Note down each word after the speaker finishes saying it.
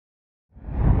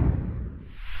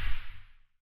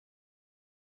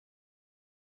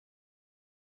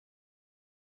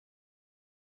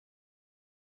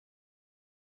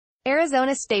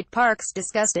Arizona State Parks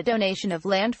discussed a donation of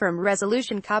land from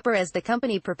Resolution Copper as the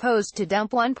company proposed to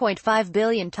dump 1.5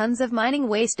 billion tons of mining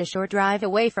waste a short drive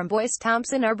away from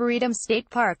Boyce-Thompson Arboretum State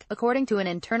Park, according to an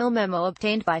internal memo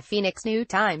obtained by Phoenix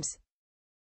New-Times.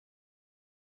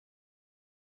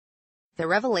 The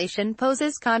revelation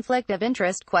poses conflict of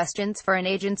interest questions for an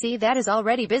agency that is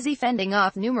already busy fending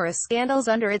off numerous scandals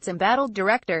under its embattled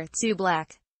director, Sue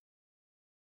Black.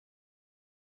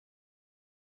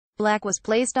 Black was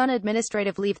placed on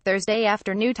administrative leave Thursday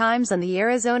after New-Times and the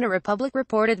Arizona Republic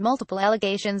reported multiple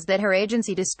allegations that her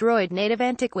agency destroyed native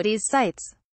antiquities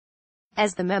sites.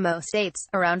 As the memo states,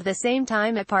 around the same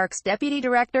time a parks deputy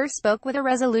director spoke with a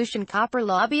Resolution Copper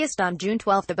lobbyist on June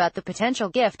 12 about the potential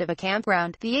gift of a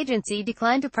campground, the agency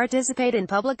declined to participate in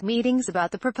public meetings about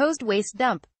the proposed waste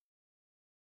dump.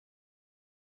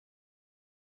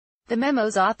 The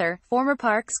memo's author, former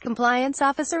Parks Compliance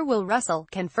Officer Will Russell,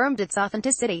 confirmed its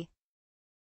authenticity.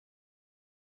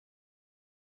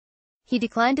 He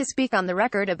declined to speak on the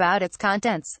record about its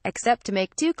contents, except to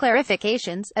make two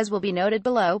clarifications, as will be noted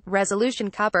below. Resolution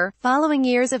Copper, following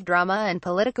years of drama and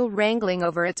political wrangling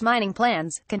over its mining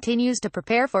plans, continues to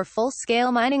prepare for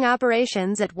full-scale mining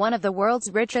operations at one of the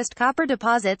world's richest copper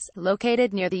deposits,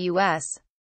 located near the U.S.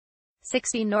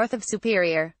 60 north of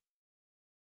Superior.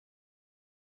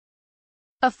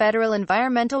 A federal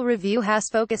environmental review has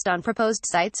focused on proposed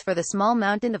sites for the small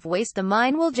mountain of waste the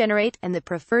mine will generate, and the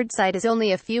preferred site is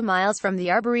only a few miles from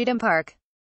the Arboretum Park.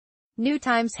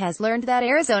 New-Times has learned that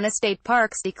Arizona State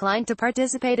Parks declined to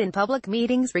participate in public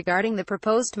meetings regarding the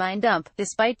proposed mine dump,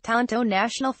 despite Tonto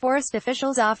National Forest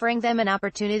officials offering them an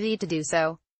opportunity to do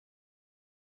so.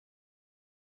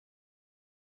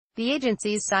 The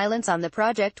agency's silence on the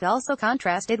project also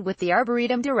contrasted with the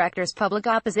Arboretum director's public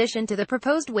opposition to the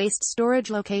proposed waste storage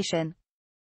location.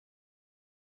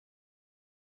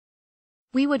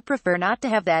 "We would prefer not to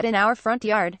have that in our front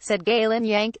yard," said Galen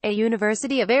Yank, a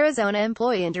University of Arizona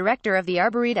employee and director of the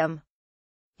Arboretum.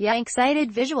 Yank cited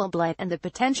visual blight and the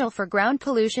potential for ground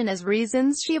pollution as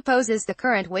reasons she opposes the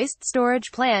current waste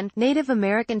storage plan. Native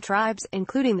American tribes,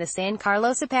 including the San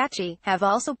Carlos Apache, have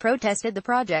also protested the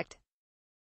project.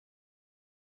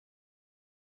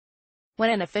 When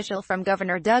an official from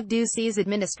Governor Doug Ducey's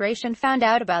administration found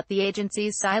out about the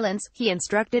agency's silence, he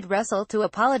instructed Russell to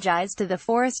apologize to the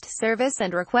Forest Service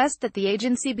and request that the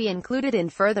agency be included in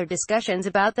further discussions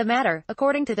about the matter,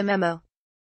 according to the memo.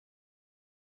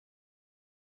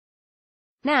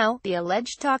 Now, the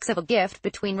alleged talks of a gift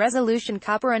between Resolution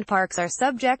Copper and Parks are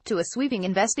subject to a sweeping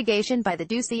investigation by the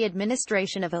Ducey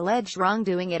administration of alleged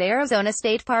wrongdoing at Arizona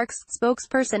State Parks,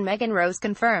 spokesperson Megan Rose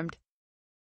confirmed.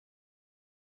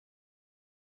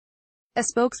 A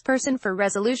spokesperson for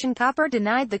Resolution Copper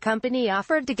denied the company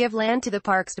offered to give land to the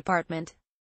Parks Department.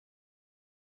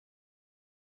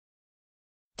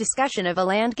 Discussion of a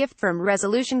land gift from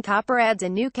Resolution Copper adds a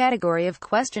new category of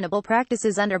questionable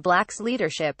practices under Black's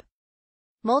leadership.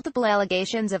 Multiple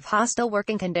allegations of hostile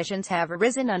working conditions have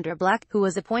arisen under Black, who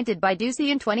was appointed by Ducey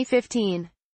in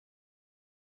 2015.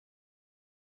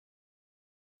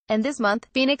 And this month,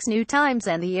 Phoenix New-Times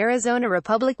and the Arizona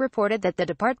Republic reported that the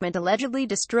department allegedly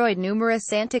destroyed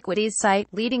numerous antiquities sites,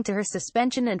 leading to her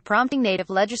suspension and prompting native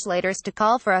legislators to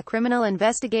call for a criminal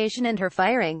investigation and her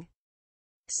firing.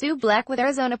 Sue Black with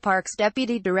Arizona Parks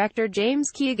Deputy Director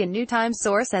James Keegan. New-Times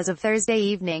source: as of Thursday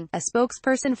evening, a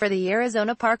spokesperson for the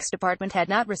Arizona Parks Department had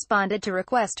not responded to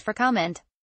request for comment.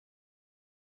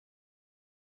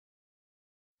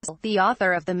 The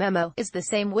author of the memo is the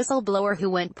same whistleblower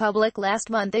who went public last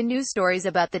month in news stories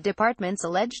about the department's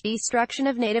alleged destruction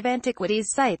of native antiquities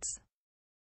sites.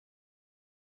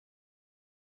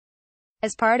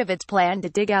 As part of its plan to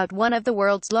dig out one of the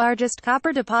world's largest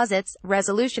copper deposits,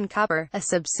 Resolution Copper, a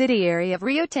subsidiary of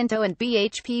Rio Tinto and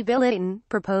BHP Billiton,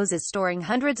 proposes storing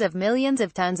hundreds of millions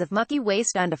of tons of mucky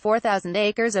waste onto 4,000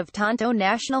 acres of Tonto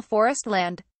National Forest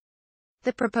land.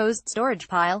 The proposed storage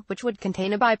pile, which would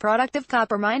contain a byproduct of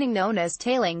copper mining known as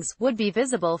tailings, would be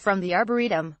visible from the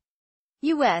Arboretum.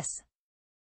 U.S.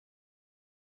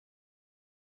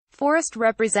 Forest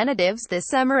representatives this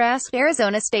summer asked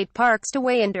Arizona State Parks to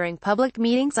weigh in during public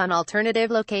meetings on alternative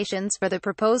locations for the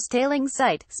proposed tailings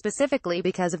site, specifically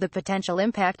because of the potential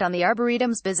impact on the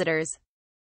Arboretum's visitors.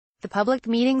 The public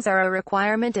meetings are a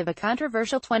requirement of a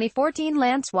controversial 2014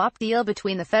 land swap deal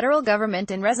between the federal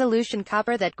government and Resolution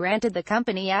Copper that granted the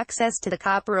company access to the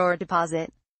copper ore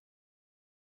deposit.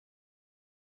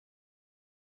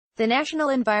 The National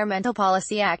Environmental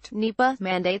Policy Act, NEPA,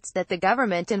 mandates that the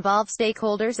government involve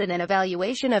stakeholders in an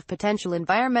evaluation of potential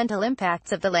environmental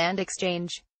impacts of the land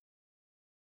exchange.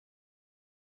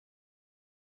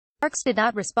 Parks did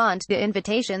not respond to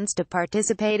invitations to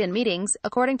participate in meetings,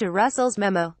 according to Russell's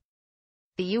memo.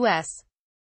 The U.S.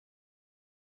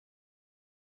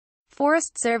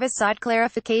 Forest Service sought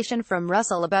clarification from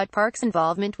Russell about Parks'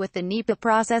 involvement with the NEPA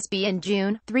process in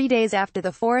June, 3 days after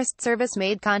the Forest Service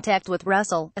made contact with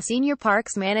Russell. A senior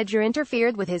Parks manager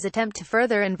interfered with his attempt to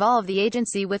further involve the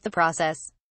agency with the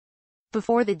process.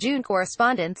 Before the June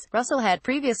correspondence, Russell had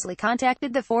previously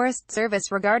contacted the Forest Service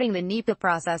regarding the NEPA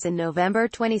process in November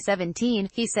 2017,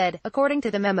 he said. According to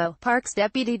the memo, Parks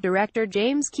Deputy Director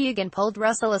James Keegan pulled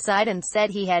Russell aside and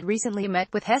said he had recently met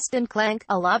with Heston Clank,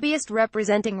 a lobbyist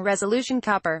representing Resolution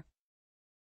Copper.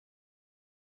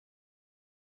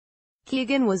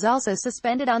 Keegan was also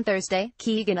suspended on Thursday.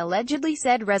 Keegan allegedly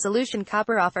said Resolution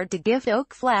Copper offered to gift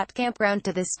Oak Flat Campground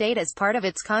to the state as part of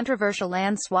its controversial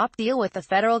land swap deal with the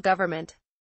federal government.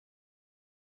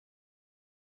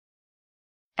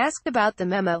 Asked about the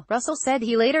memo, Russell said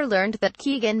he later learned that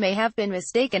Keegan may have been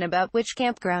mistaken about which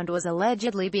campground was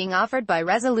allegedly being offered by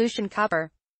Resolution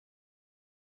Copper.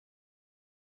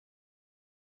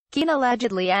 Keegan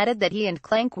allegedly added that he and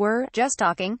Clank were just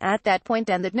talking at that point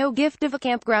and that no gift of a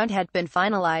campground had been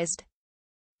finalized.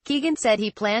 Keegan said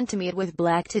he planned to meet with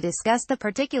Black to discuss the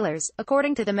particulars,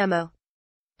 according to the memo.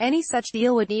 Any such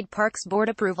deal would need Parks Board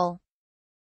approval.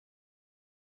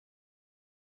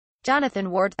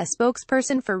 Jonathan Ward, a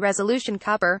spokesperson for Resolution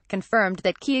Copper, confirmed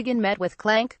that Keegan met with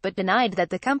Clank, but denied that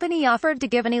the company offered to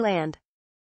give any land.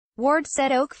 Ward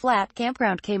said Oak Flat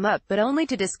Campground came up, but only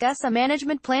to discuss a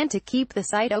management plan to keep the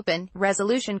site open.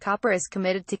 Resolution Copper is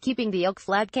committed to keeping the Oak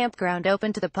Flat Campground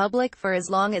open to the public for as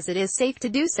long as it is safe to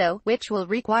do so, which will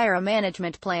require a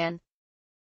management plan.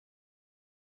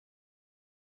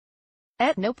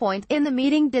 At no point in the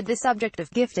meeting did the subject of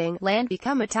gifting land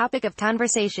become a topic of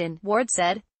conversation, Ward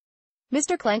said.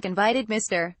 Mr. Clank invited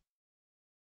Mr.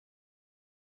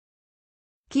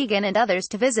 Keegan and others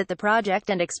to visit the project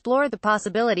and explore the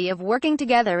possibility of working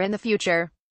together in the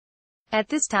future. At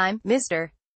this time, Mr.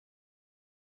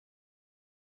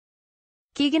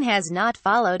 Keegan has not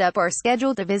followed up or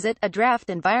scheduled a visit. A draft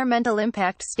environmental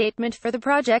impact statement for the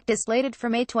project is slated for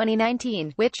May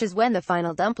 2019, which is when the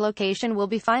final dump location will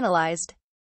be finalized.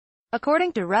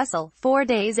 According to Russell, 4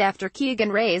 days after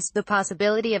Keegan raised the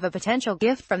possibility of a potential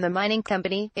gift from the mining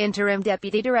company, Interim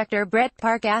Deputy Director Brett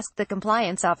Park asked the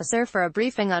compliance officer for a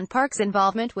briefing on Park's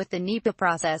involvement with the NEPA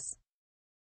process.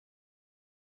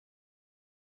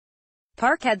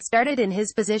 Park had started in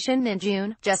his position in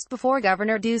June, just before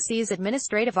Governor Ducey's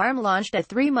administrative arm launched a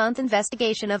 3-month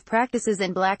investigation of practices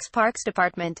in Black's Parks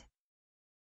Department.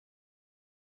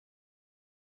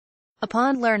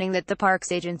 Upon learning that the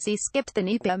Parks agency skipped the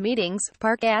NEPA meetings,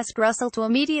 Park asked Russell to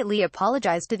immediately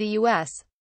apologize to the U.S.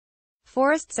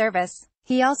 Forest Service.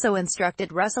 He also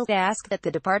instructed Russell to ask that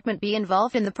the department be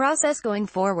involved in the process going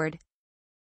forward.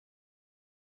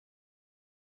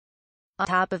 On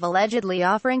top of allegedly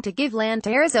offering to give land to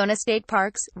Arizona State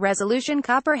Parks, Resolution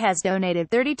Copper has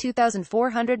donated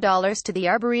 $32,400 to the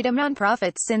Arboretum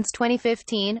nonprofit since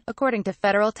 2015, according to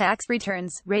federal tax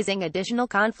returns, raising additional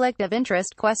conflict of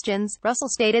interest questions. Russell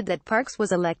stated that Parks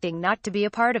was electing not to be a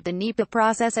part of the NEPA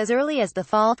process as early as the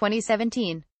fall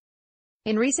 2017.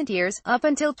 In recent years, up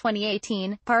until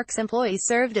 2018, Parks employees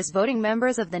served as voting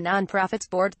members of the nonprofit's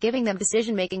board, giving them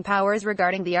decision-making powers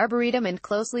regarding the Arboretum and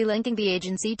closely linking the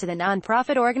agency to the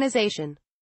nonprofit organization.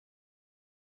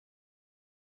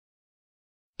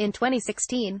 In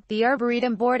 2016, the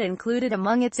Arboretum board included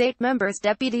among its 8 members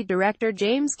Deputy Director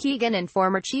James Keegan and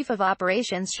former Chief of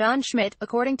Operations Sean Schmidt,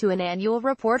 according to an annual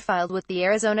report filed with the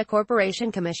Arizona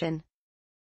Corporation Commission.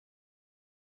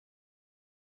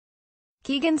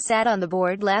 Keegan sat on the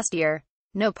board last year.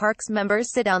 No Parks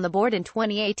members sit on the board in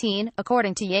 2018,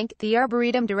 according to Yank, the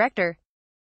Arboretum director.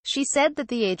 She said that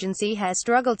the agency has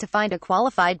struggled to find a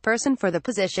qualified person for the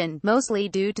position, mostly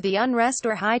due to the unrest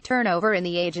or high turnover in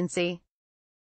the agency.